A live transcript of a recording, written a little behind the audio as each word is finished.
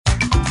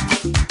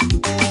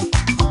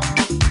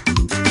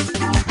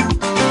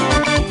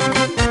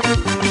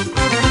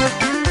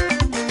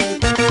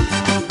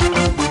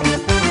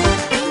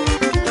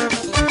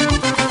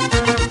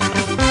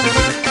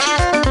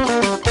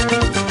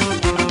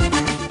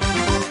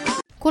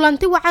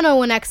kulanti wacan oo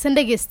wanaagsan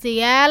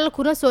dhageystayaal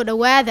kuna soo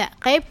dhawaada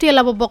qaybtii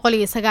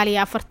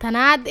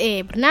 249aad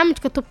ee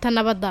barnaamijka tubta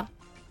nabadda.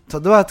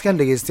 toddobaadkan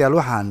dhageystayaal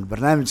waxaan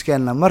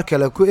barnaamijkeena mar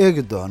kale ku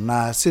eegi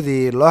doonaa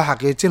sidii loo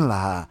xaqiijin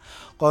lahaa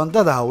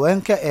qoondada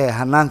haweenka ee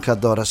hanaanka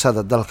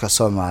doorashada dalka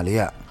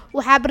Soomaaliya.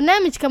 waxaa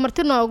barnaamijka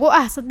marti noogu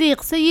ah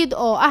Sadiiq Sayid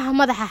oo ah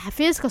madaxa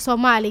xafiiska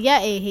Soomaaliya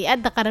ee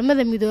hay'adda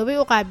qaramada midoobay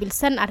u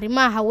qaabilsan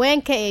arrimaha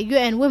haweenka ee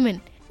UN Women.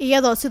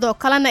 iyadoo sidoo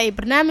kalena ay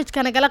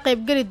barnaamijka nagala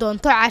qayb gali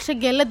doonto Caasho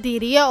Geella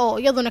Diiriye oo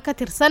iyaduna ka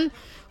tirsan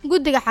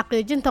guddiga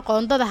xaqiijinta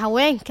qoondada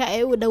haweenka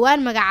ee uu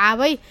dhawaan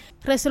magacaabay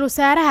ra'iisul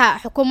wasaaraha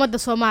xukuumadda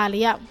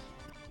Soomaaliya.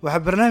 waxaa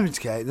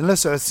barnaamijka idinla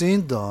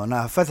socodsiin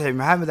doona Fatxi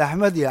Maxamed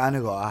Axmed iyo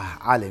anigoo ah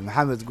Cali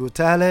Maxamed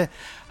Guutaale.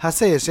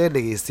 hase yeeshee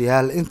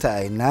dhageystayaal inta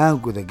aynaan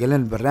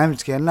gudagelin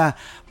barnaamijkeena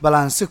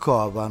balaan si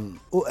kooban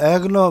u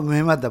eegno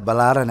muhiimadda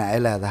ballaaran ay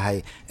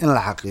leedahay in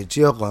la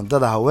xaqiijiyo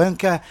qoondada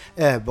haweenka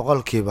ee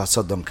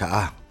 30%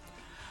 ah.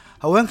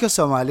 haweenka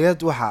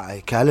Soomaaliyeed waxa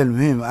ay kaalin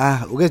muhiim ah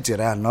uga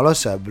jiraan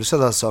nolosha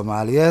bulshada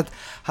Soomaaliyeed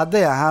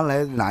hadday ahaan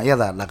lahayd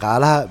dhinacyada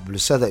dhaqaalaha,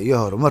 bulshada iyo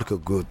horumarka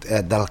guud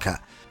ee dalka.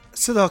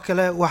 sidoo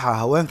kale waxa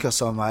haweenka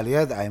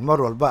Soomaaliyeed ay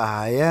mar walba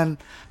ahaayeen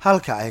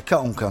halka ay ka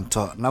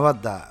unkanto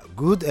nabadda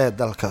guud ee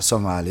dalka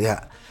Soomaaliya.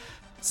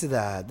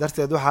 sida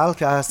darteed waxa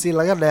halkaasi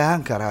laga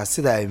dheehan karaa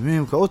sida ay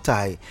muhiimka u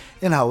tahay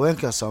in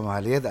haweenka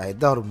Soomaaliyeed ay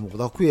door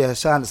muuqda ku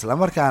yeeshaan isla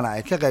markaana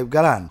ay ka qayb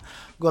galaan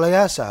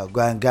golayaasha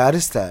go'aan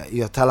gaarista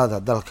iyo talada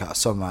dalka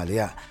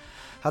Soomaaliya.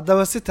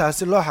 haddaba si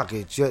taasi loo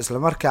xaqiijiyo isla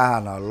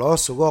markaana loo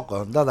sugo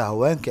qoondada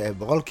haweenka ee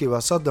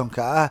 30%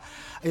 ah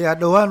ayaa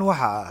dhawaan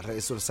waxa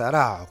ra'iisul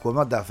wasaaraha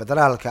xukuumadda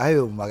federaalka ah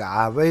uu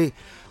magacaabay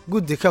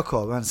guddi ka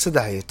kooban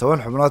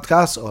 13 xubnood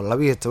kaas oo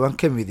 12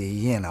 ka mid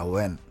yihiin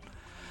haween.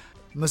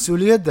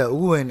 mas'uuliyadda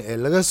ugu weyn ee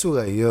laga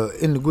sugayo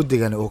in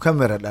guddigan uu ka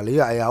miro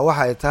dhaliyo ayaa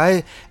waxay tahay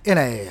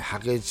inay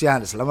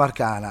xaqiijiyaan isla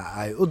markaana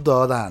ay u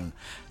doodaan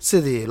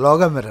sidii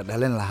looga miro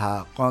dhalin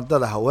lahaa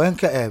qoondada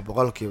haweenka ee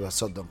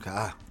 30%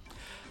 ah.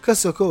 ka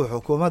sokow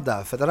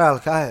xukuumadda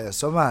federaalka ah ee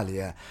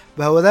Soomaaliya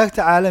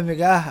bahwadaagta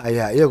caalamiga ah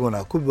ayaa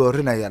iyaguna ku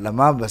boorinaya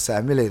dhammaan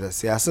masaamilayda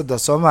siyaasadda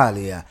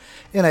Soomaaliya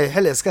inay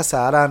xil iska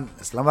saaraan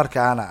isla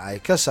markaana ay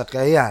ka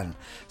shaqeeyaan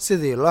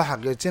sidii loo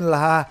xaqiijin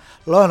lahaa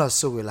loona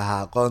sugi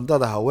lahaa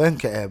qoondada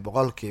haweenka ee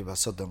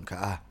 30%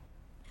 ah.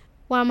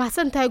 waa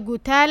mahadsantahay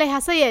Guutaale.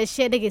 hase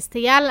yeeshee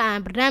dhageystayaal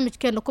aan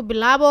barnaamijkeena ku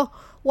bilaabo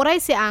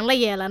waraysi aan la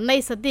yeelanay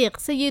Sadiiq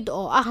Sayid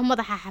oo ah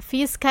madaxa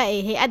xafiiska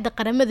ee hay'adda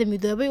qaramada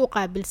midoobay u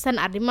qaabilsan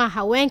arrimaha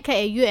haweenka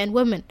ee UN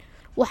Women.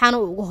 waxaana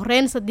uu ugu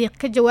horeyn Sadiiq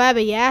ka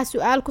jawaabayaa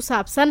su'aal ku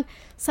saabsan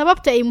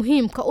sababta ay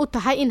muhiimka u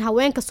tahay in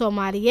haweenka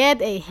Soomaaliyeed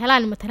ay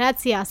helaan matalaad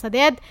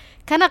siyaasadeed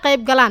kana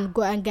qayb galaan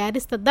go'aan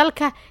gaarista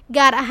dalka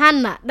gaar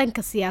ahaanna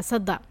dhanka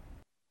siyaasadda.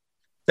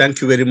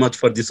 Thank you very much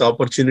for this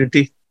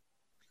opportunity.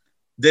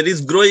 There is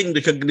growing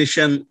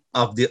recognition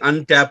of the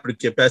untapped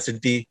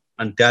capacity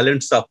and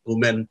talents of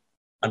women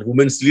and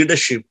women's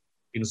leadership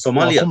in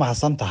Somalia. ku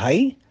mahadsan tahay.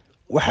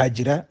 waxaa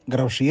jira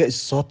garowshiyo is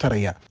soo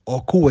taraya oo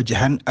ku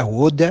wajahan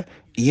awoodda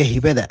iyo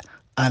hibada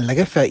aan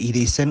laga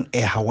faa'iideysan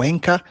ee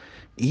haweenka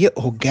iyo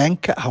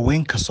hoggaanka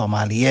haweenka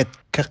Soomaaliyeed.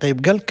 ka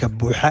qaybgalka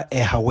buuxa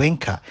ee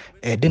haweenka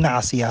ee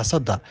dhinaca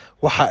siyaasadda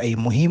waxa ay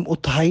muhiim u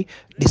tahay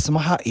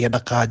dhismaha iyo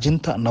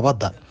dhaqaajinta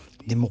nabadda,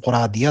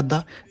 dimuqraadiyadda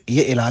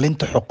iyo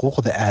ilaalinta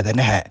xuquuqda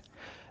aadanaha.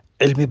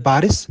 cilmi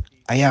baaris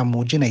ayaa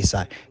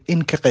muujinaysa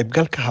in ka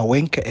qaybgalka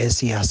haweenka ee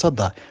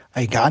siyaasadda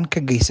ay gacan ka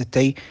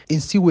geysatay in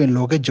si weyn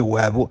looga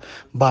jawaabo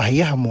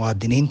baahiyaha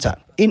muwaadiniinta,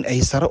 in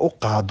ay sare u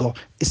qaado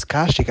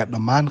iskaashiga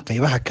dhammaan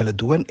qaybaha kala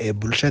duwan ee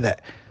bulshada,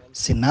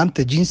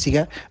 sinaanta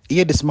jinsiga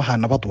iyo dhismaha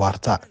nabad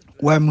waarta.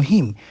 waa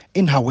muhiim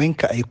in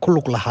haweenka ay ku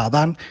lug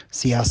lahaadaan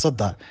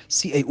siyaasadda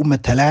si ay u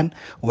matalaan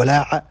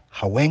walaaca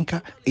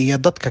haweenka iyo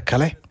dadka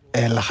kale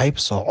ee la hayb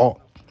sooco,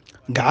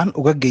 gacan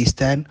uga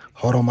geystaan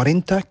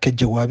horumarinta ka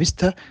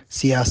jawaabista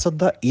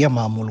siyaasadda iyo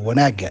maamul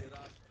wanaagga.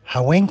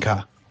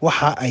 haweenka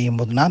waxa ay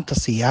mudnaanta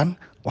siiyaan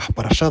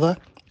waxbarashada,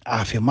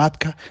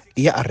 caafimaadka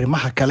iyo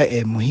arrimaha kale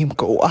ee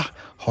muhiimka u ah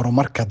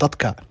horumarka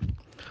dadka.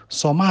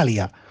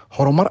 Soomaaliya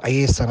horumar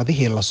ayay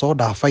sanadihii lasoo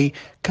dhaafay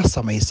ka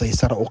samaysay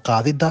sare u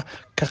qaadidda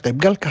ka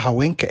qaybgalka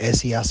haweenka ee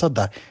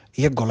siyaasadda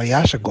iyo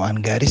golayaasha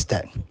go'aan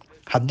gaarista.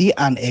 haddii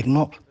aan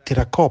eegno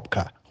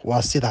tirakoobka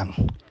waa sidan.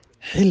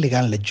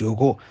 xilligan la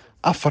joogo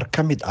 4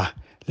 ka mid ah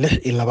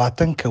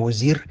 26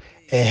 wasiir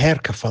ee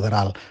heerka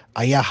federaal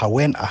ayaa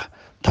haween ah,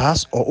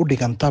 taas oo u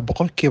dhiganta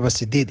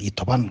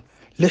 18%.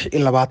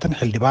 26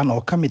 xildhibaan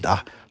oo ka mid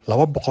ah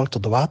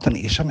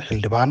 275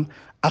 xildhibaan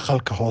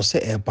aqalka hoose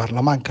ee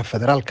baarlamaanka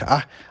federaalka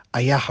ah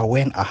ayaa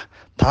haween ah,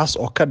 taas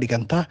oo ka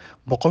dhiganta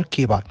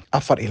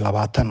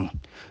 24%.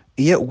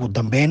 iyo ugu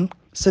dambeyn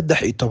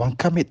 13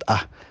 ka mid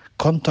ah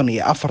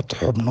 54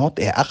 xubnood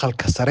ee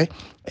aqalka sare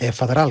ee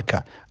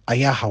federaalka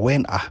ayaa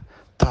haween ah,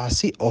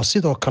 taasi oo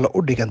sidoo kale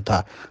u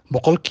dhiganta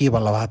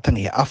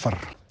 24%.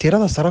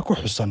 tirada sare ku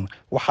xusan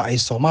waxa ay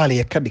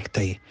Soomaaliya ka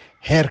dhigtay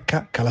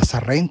heerka kala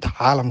sarreynta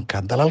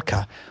caalamka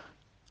dalalka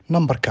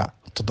nambarka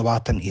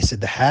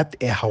 73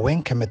 ee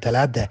haweenka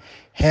matalaadda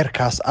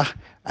heerkaas ah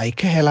ay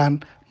ka helaan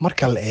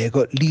marka la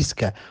eego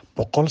liiska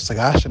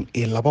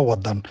 192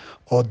 wadan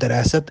oo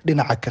daraasad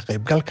dhinaca ka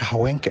qaybgalka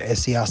haweenka ee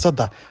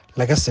siyaasadda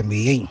laga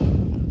sameeyey.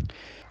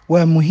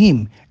 waa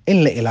muhiim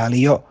in la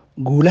ilaaliyo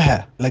guulaha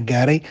la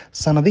gaaray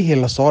sanadihii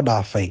lasoo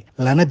dhaafay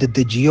lana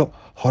dedejiyo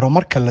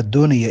horumarka la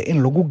doonayo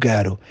in lagu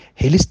gaaro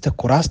helista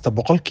kuraasta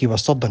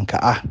 30%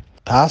 ah,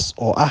 taas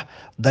oo ah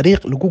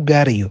dariiq lagu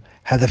gaarayo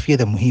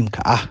hadafyada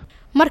muhiimka ah.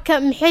 marka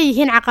maxay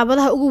yihiin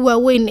caqabadaha ugu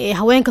waaweyn ee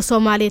haweenka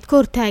Soomaaliyeed ka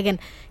hortaagan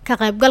ka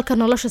qaybgalka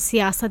nolosha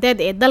siyaasadeed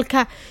ee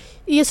dalka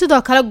iyo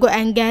sidoo kale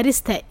go'aan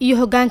gaarista iyo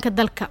hoggaanka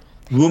dalka?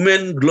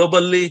 Women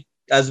globally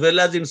as well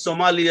as in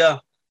Somalia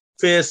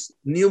face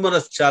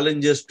numerous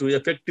challenges to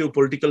effective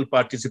political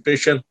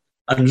participation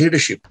and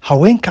leadership.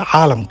 haweenka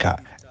caalamka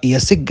iyo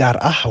si gaar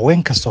ah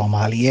haweenka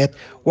Soomaaliyeed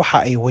waxa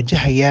ay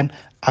wajahayaan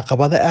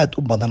caqabado aad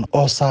u badan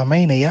oo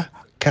saameynaya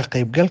ka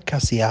qaybgalka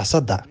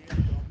siyaasadda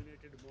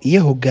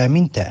iyo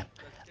hoggaaminta.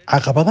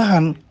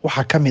 caqabadahan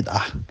waxaa ka mid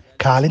ah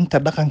kaalinta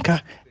dhaqanka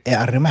ee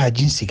arrimaha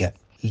jinsiga,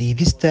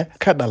 liidista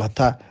ka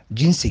dhalata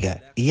jinsiga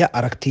iyo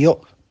aragtiyo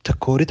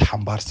takoorid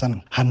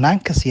xambaarsan,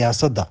 hanaanka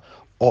siyaasadda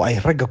oo ay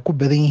ragga ku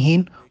badan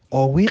yihiin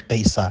oo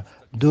wiiqaysa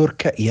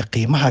doorka iyo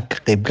qiimaha ka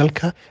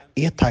qaybgalka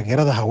iyo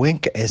taageerada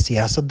haweenka ee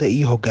siyaasadda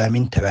iyo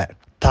hogaamintaba,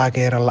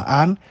 taageero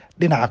la'aan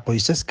dhinaca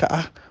qoysaska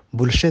ah,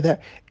 bulshada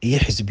iyo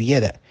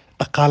xisbiyada,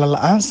 dhaqaale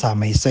la'aan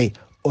saameysay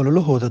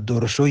ololahooda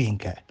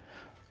doorashooyinka,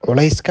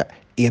 culayska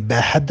iyo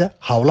baaxadda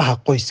howlaha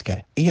qoyska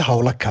iyo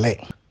howlo kale.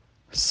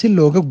 si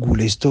looga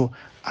guuleysto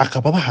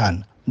caqabadahan,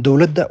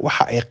 dowladda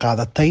waxa ay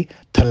qaadatay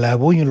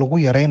tallaabooyin lagu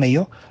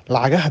yareynayo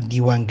lacagaha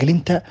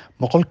diiwaangelinta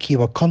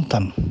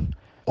 50%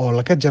 oo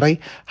laga jaray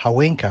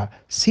haweenka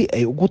si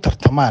ay ugu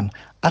tartamaan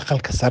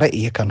aqalka sare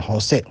iyo kan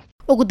hoose.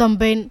 ugu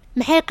dambeyn,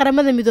 maxay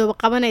qaramada midoobay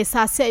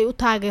qabanaysaa si ay u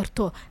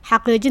taageerto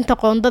xaqiijinta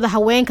qoondada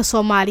haweenka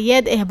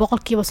Soomaaliyeed ee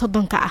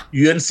 30% ah?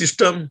 UN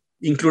system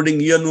including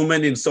UN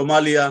Women in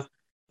Somalia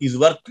is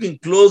working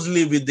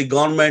closely with the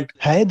government.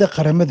 hay-adda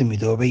qaramada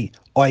midoobay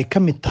oo ay ka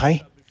mid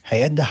tahay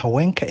hay-adda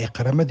haweenka ee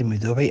qaramada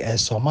midoobay ee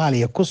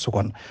Soomaaliya ku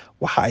sugan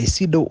waxa ay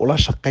si dhow ula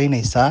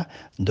shaqeynaysaa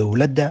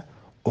dowladda,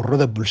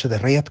 ururada bulshada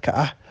rayidka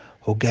ah,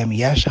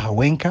 hogaamiyaasha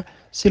haweenka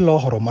si loo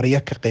horumariyo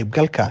ka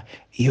qaybgalka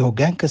iyo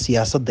hoggaanka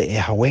siyaasadda ee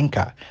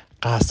haweenka,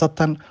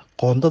 khaasatan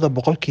qoondada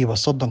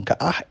 30%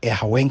 ah ee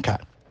haweenka.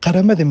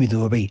 qaramada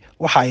midoobay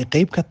waxa ay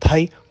qayb ka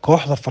tahay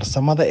kooxda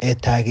farsamada ee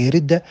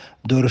taageeridda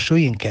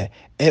doorashooyinka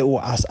ee uu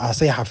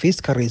aas-aasay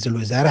xafiiska ra'iisul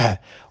wasaaraha,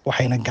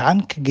 waxayna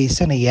gacan ka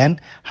geysanayaan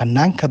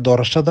hanaanka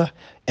doorashada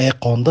ee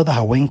qoondada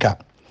haweenka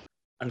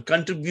and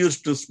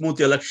contributes to smooth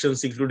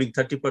elections including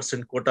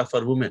 30% quota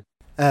for women.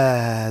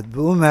 aad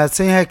buu u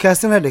mahadsan yahay.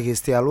 kaasina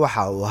dhegeystayaal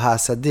waxa uu ahaa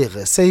Sadiiq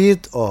Sayid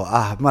oo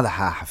ah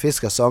madaxa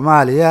xafiiska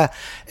Soomaaliya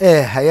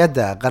ee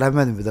hay-adda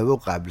qaramada midoobay u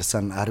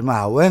qaabilsan arrimaha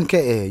haweenka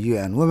ee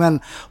UN Women,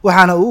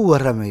 waxaana uu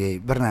waramayay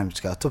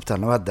barnaamijka Tubta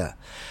Nabadda.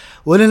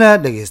 welina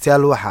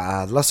dhegeystayaal waxa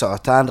aad la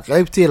socotaan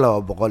qaybtii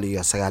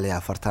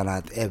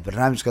 249aad ee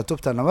barnaamijka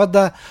Tubta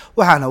Nabadda,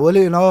 waxaana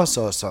weli inoo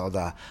soo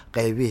socda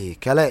qaybihii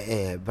kale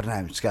ee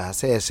barnaamijka.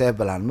 hase yeeshee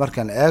balan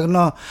markaan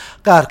eegno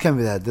qaar ka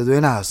mid ah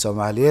dadweynaha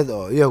Soomaaliyeed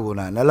oo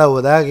iyaguna nala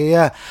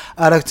wadaagaya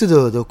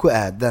aragtidooda ku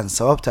aadan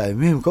sababta ay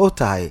muhiimka u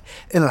tahay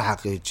in la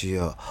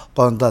xaqiijiyo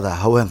qoondada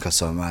haweenka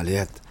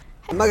Soomaaliyeed.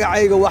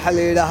 magacayga waxa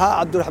la yiraahdaa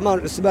Cabdiraxmaan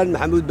Cusmaan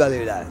Maxamuud baa la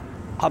yiraahdaa.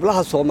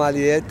 hablaha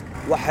Soomaaliyeed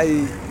waxay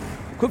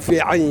ku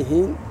fiican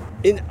yihiin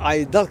in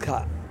ay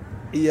dalka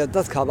iyo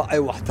dadkaba ay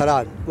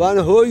waxtaraan,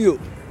 waana hooyo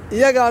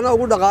iyagaana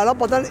ugu dhaqaalo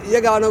badan,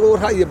 iyagaana ugu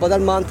ra'yi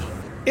badan. maanta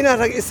inaan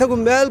rag isagu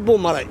meel buu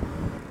maray.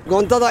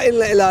 qoondada in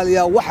la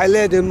ilaaliyaa waxay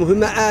leedahay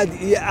muhiimo aad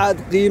iyo aad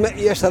qiimo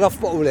iyo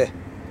sharafba u leh.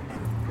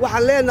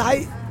 waxaan leenahay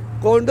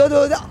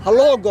qoondadooda ha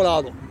loo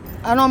ogolaado.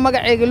 anoo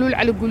magacayga Luul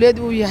Cali Guuleed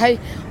uu yahay,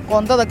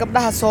 qoondada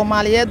gabdhaha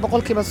Soomaaliyeed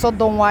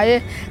 30%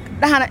 waaye.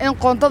 gabdhahana in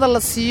qoondada la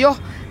siiyo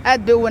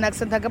aad bay u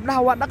wanaagsan tahay.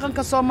 gabdhaha waa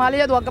dhaqanka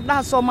Soomaaliyeed, waa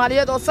gabdhaha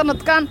Soomaaliyeed oo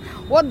sanadkan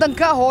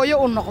wadanka hooyo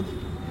u noqdo.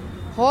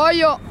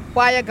 hooyo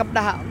waaye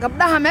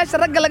gabdhaha meesha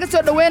ragga laga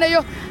soo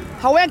dhaweynayo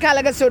haweenka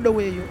laga soo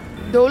dhaweeyo.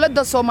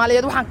 dowladda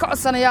Soomaaliyeed waxaan ka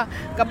codsanayaa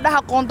gabdhaha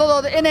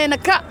qoondadooda inayna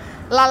ka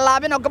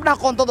laalaabin oo gabdhaha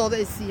qoondadooda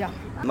ay siiyaan.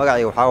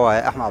 magacayga waxaa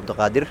waaye Axmed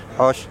Cabdiqaadir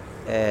Xoosh.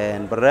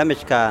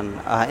 barnaamijkan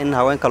ah in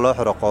haweenka loo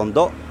xiro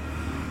qoondo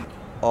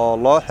oo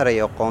loo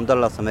xirayo qoondo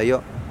la sameeyo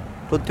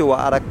runtii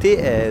waa aragti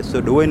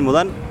soo dhaweyn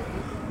mudan.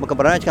 marka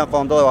barnaamijkan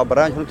qoondada waa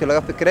barnaamij runtii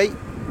laga fikiray,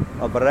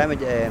 waa barnaamij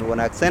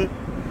wanaagsan.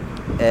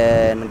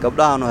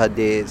 gabdhahanu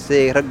haddii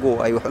si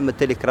raggu ay wax u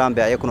mateli karaan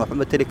bay ayaguna wax u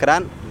mateli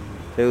karaan.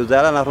 ra'iisul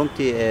wasaarahana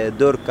runtii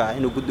doorka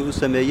inuu guddi u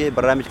sameeyey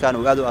barnaamijkan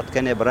uu aad u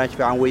adkeynaya barnaamij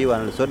fiican weeye,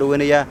 waana la soo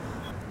dhaweynayaa.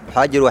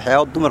 waxaa jira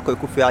waxyaabo dumarku ay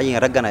ku fiican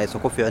yihiin raggana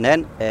aysan ku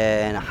fiicneen.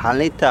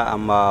 xalinta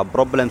ama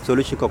problem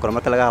solutionka kale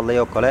marka laga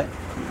hadlayo kale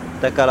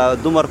ta kale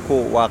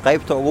dumarku waa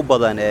qaybta ugu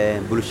badan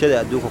bulshada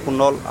adduunka ku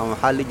nool ama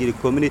waxaa la jiri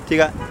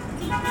community-ga.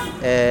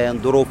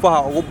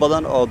 duruufaha ugu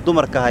badan oo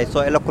dumarka hayso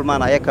ay la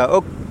kulmaan ayaga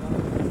og.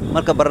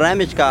 marka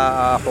barnaamijka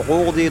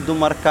xuquuqdii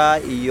dumarka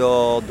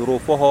iyo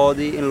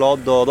duruufahoodii in loo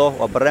doodo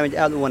waa barnaamij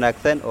aad u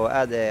wanaagsan oo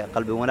aad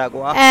qalbi wanaag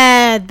u ah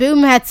aad bay u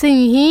mahadsan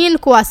yihiin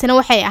kuwaasina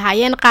waxay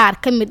ahaayeen qaar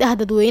ka mid ah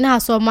dadweynaha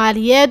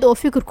Soomaaliyeed oo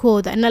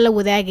fikirkooda la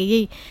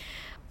wadaagayay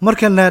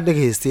markana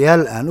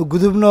dhageystayaal aan u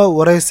gudubno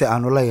waraysi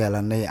aanu la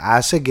yeelanay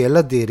Caasho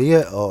Geela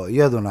Diiriye oo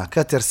iyaduna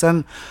ka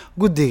tirsan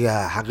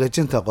guddiga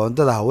xaqiijinta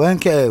qoondada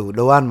haweenka ee uu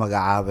dhawaan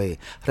magacaabay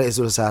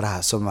ra'iisul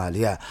wasaaraha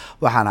Soomaaliya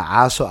waxaana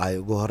Caasho ay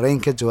ugu horeyn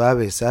ka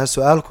jawaabaysaa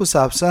su'aal ku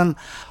saabsan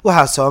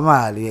waxa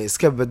Soomaaliya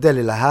iska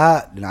bedeli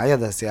lahaa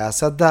dhinacyada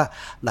siyaasadda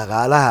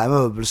dhaqaalaha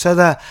ama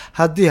bulshada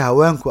haddii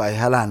haweenku ay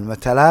helaan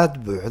matalaad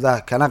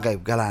buuxda kana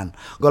qayb galaan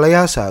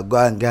golayaasha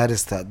go'aan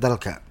gaarista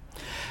dalka.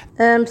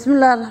 بسم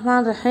الله الرحمن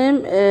الرحيم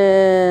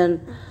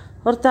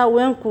horta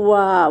haweenku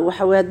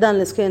waxa weeyaan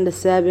la iska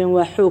indhasaabeen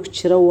waa xoog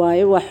jira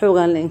waaye waa xoog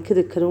aan la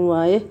inkiri karin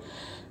waaye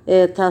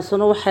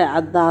taasuna waxay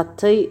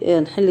cadaatay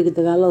xilliga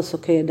dagaalada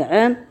sokeeye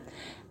dhaceen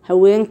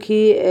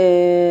haweenkii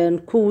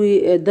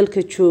kuwii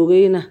dalka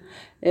joogayna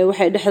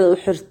waxay dhexda u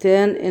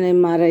xirteen inay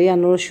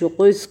maareeyaan nolosha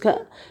qoyska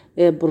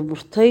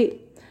burburtay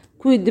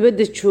kuwii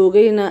dibadda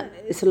joogayna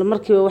isla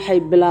markiiba waxay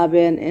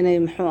bilaabeen inay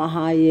muxuu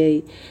ahaayay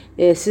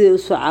sidii u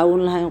soo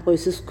caawin lahayn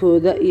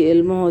qoysaskooda iyo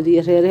ilmahooda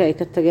iyo reeraha ay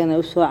ka tageen ay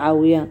u soo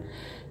caawiyaan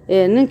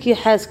ninkii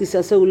xaaskiisa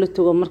asagu la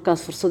tago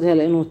markaas fursad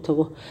hela inuu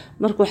tago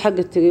markuu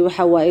xagga tagay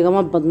waxa waa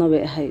igama badna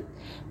bay ahayd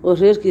oo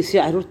reerkiisa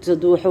iyo caruurtiisa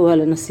duu wuxuu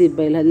helay nasiib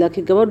bay lahayd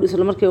laakiin gabadhu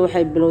isla markiiba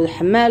waxay bilowday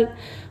xamaal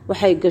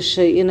waxay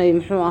gashay inay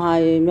muxuu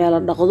ahaayay meel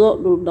dhaqdo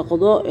dhul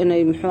dhaqdo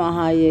inay muxuu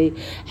ahaayay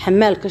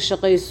xamaal ka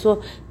shaqeyso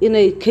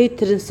inay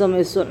catering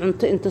samayso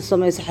cunto inta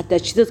samayso xataa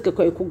jidadka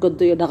ay ku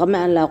gado iyo dhaqamo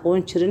aan la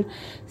aqoon jirin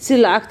si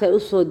lacagta ay u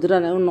soo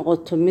diraan ay u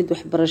noqoto mid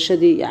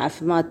waxbarashadii iyo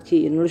caafimaadkii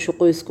iyo nolosha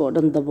qoyska oo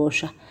dhan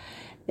daboosha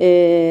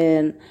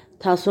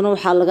taasuna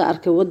waxaa laga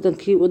arkay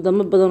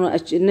wadamo badan oo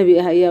ajnabi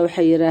ah ayaa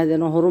waxay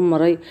yiraahdeen oo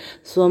horumaray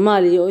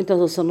Soomaaliya oo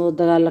intaas oo sano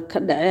dagaal ka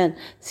dhaceen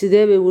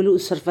sidee bay wali u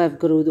survive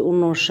garowday u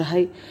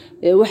nooshahay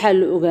waxaa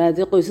la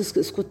ogaaday qoysaska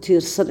isku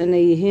tiirsan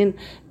inay yihiin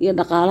iyo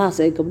dhaqaalahaas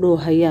ay gabdhuhu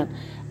hayaan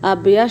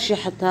aabayaashii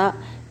xataa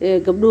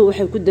gabdhuhu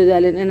waxay ku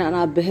dadaaleen in aan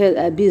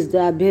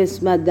aabahees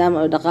maadaama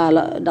ay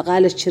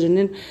dhaqaale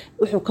jirinin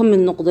wuxuu ka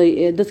mid noqday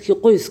dadkii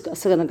qoyska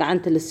asagana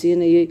gacanta la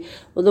siinayay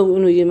odagu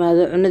inuu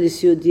yimaado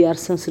cunadiisii oo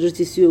diyaarsan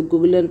sariirtiisii oo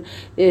goblan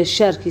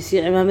shaarkiisii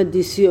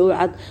cimaamadiisii oo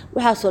cad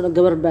waxaasoo dhan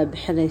gabar baa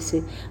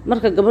bixinaysay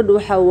marka gabadhu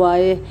waxa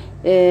waaye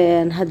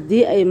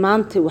haddii ay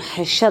maanta wax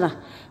heshana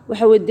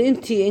waxa weeyday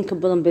intii inka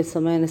badan bay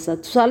sameynaysaa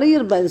tusaale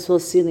yar baa soo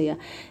siinaya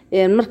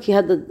markii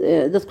hadda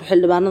dadku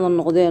xildhibaanada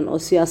noqdeen oo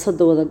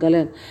siyaasadda wada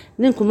galeen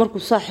ninku markuu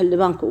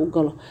xildhibaanka u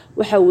galo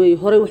waxa weey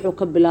hore wuxuu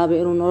ka bilaabay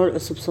inuu nolol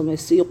cusub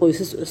sameeyo iyo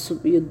qoysas cusub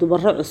iyo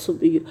dumaro cusub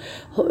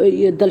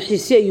iyo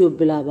dalxiisyo iyo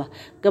bilaaba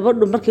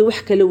gabadhu markay wax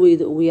kala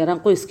weydo ugu yaraan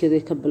qoyskeeda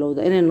ka bilowda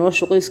inay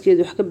nolosha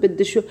qoyskeeda wax ka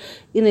bedesho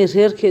inay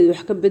reerkeeda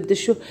wax ka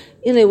bedesho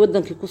inay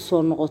wadankii ku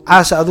soo noqoto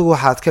Caasha adigu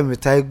waxaad ka mid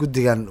tahay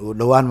guddigan uu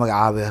dhawaan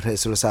magacaabay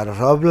ra'iisul wasaare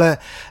Rooble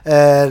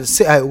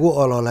si ay ugu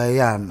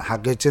ololeeyaan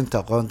xaqiijinta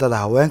qoondada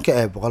haweenka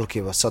ee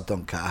boqolkiiba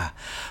 30 ah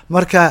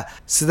marka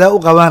sida u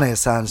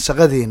qabanaysan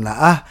shaqadiina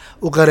ah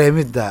u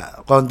qareemida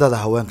qoondada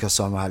haweenka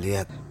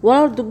Soomaaliyeed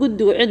walaaldu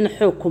guddigu cidna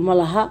xoog kuma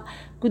laha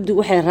guddigu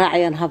waxay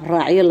raacayaan hab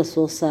raacyo la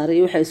soo saaray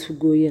iyo waxay isku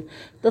gooyeen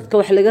dadka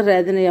wax laga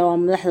raadinayaa waa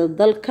madaxda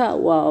dalka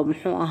waa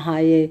muxuu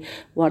ahaayay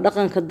waa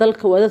dhaqanka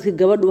dalka waa dadka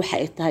gabadhu waxa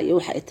ay tahay iyo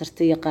waxa ay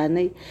tartay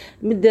yaqaanay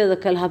mideeda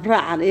kale hab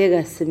raacan iyaga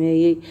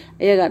sameeyay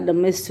iyaga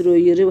dhameystiro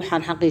yiri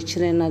waxaan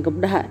xaqiijinaynaa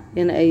gabdhaha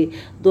in ay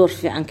door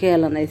fiican ka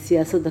helaan ay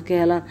siyaasadda ka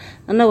helaan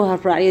annagu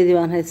hab raacyadii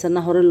baan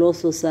haysanaa hore loo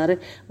soo saaray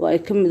oo ay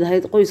ka mid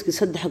ahayd qoyskii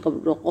 3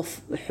 gabdho qof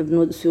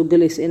xubnood soo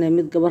galaysa inay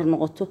mid gabar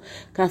noqoto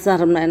kaasaan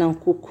rabnaa inaan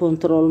ku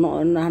kontrolno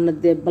inaan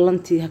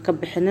balantii ka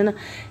bixinina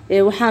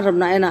waxaan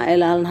rabnaa inaan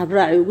ilaalin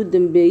habraaci ugu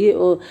dambeeyay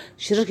oo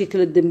shirarkii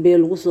kala dambeeyay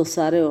lagu soo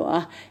saaray oo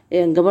ah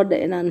gabadha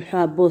inaan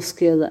muxuu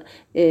booskeeda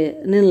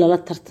nin lala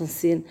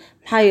tartansiin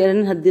maxaa yeelay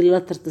nin haddii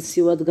lala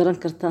tartansiyo waad garan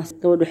kartaa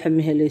gabadhu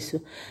xami helayso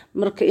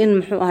marka in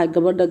muxuu ahay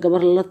gabadha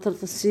gabar lala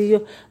tartansiyo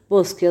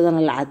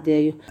booskeedana la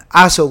cadeeyo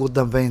Caasha ugu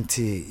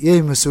dambeyntii yay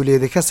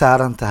mas'uuliyad ka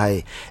saaran tahay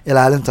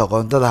ilaalinta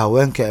qoondada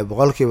haweenka ee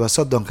boqolkiiba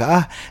 30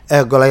 ah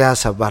ee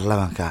golayaasha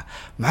baarlamaanka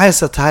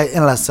maxayse tahay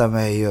in la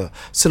sameeyo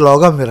si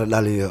looga miro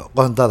dhaliyo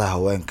qoondada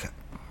haweenka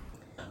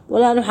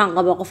walaa waxaan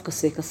qabaa qof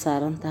kastay ka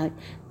saaran tahay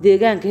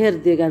deegaanka heer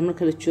deegaan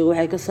marka la joogo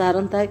waxay ka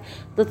saaran tahay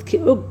dadkii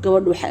og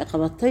gabadhu waxay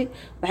qabatay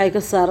waxay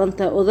ka saaran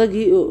tahay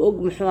odagii oo og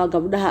muxuu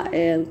gabdhaha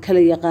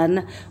kala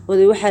yaqaana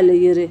oday waxa la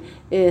yiri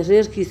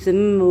reerkiisa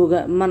mooga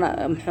mana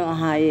muxuu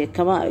ahaaye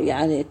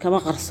kama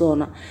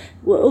qarsoona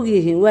waa og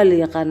yihiin waa la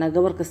yaqaanaa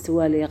gabar kasta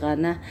waa la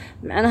yaqaanaa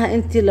macnaha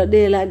intii la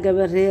dheela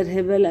gabar reer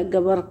hebel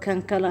gabar kan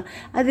kala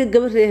adiga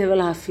gabar reer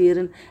hebel ha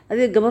fiirin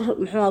adiga gabar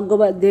muxuu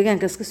goba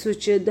deegaankaas ka soo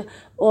jeeda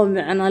oo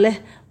macna leh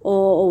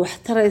oo wax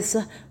taraysa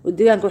oo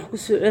deegaanka wax ku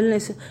soo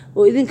celinaysa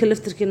oo idinka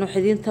laftirkiina wax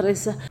idin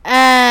taraysa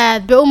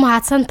aad bay u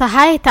mahadsan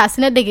tahay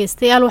taasina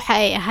dhageystayaal waxa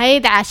ay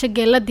ahayd Caasho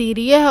Geela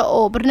Diiriye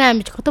oo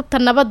barnaamijka Tubta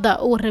Nabadda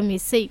u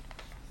waramaysay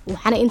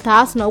waxaana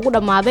intaasna ugu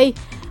dhamaaday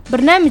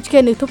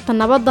barnaamijkeena tubta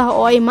nabadda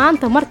oo ay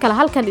maanta mar kale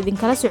halkan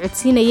idinkala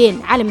socodsiinayeen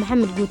Cali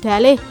Maxamed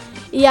Guutaale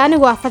iyo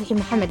anigoo ah Fadxi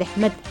Maxamed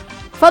Axmed.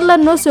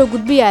 fadlan noo soo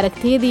gudbiya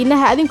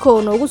aragtiyadiina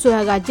adinkoo noogu soo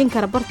hagaajin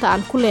kara barta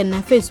aan ku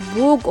leenahay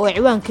Facebook oo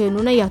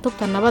ciwaankeenuna yahay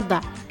tubta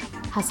nabadda.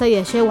 hase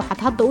yeeshee waxaad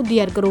hadda u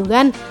diyaar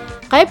garowdaan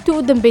qaybtii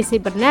u dambeysay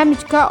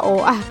barnaamijka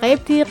oo ah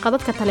qaybtii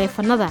qadadka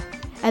taleefanada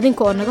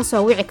adinka oo naga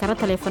soo wici kara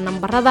taleefan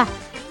nambarada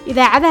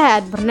idaacadaha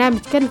aad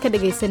barnaamijkan ka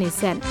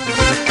dhageysanaysaan.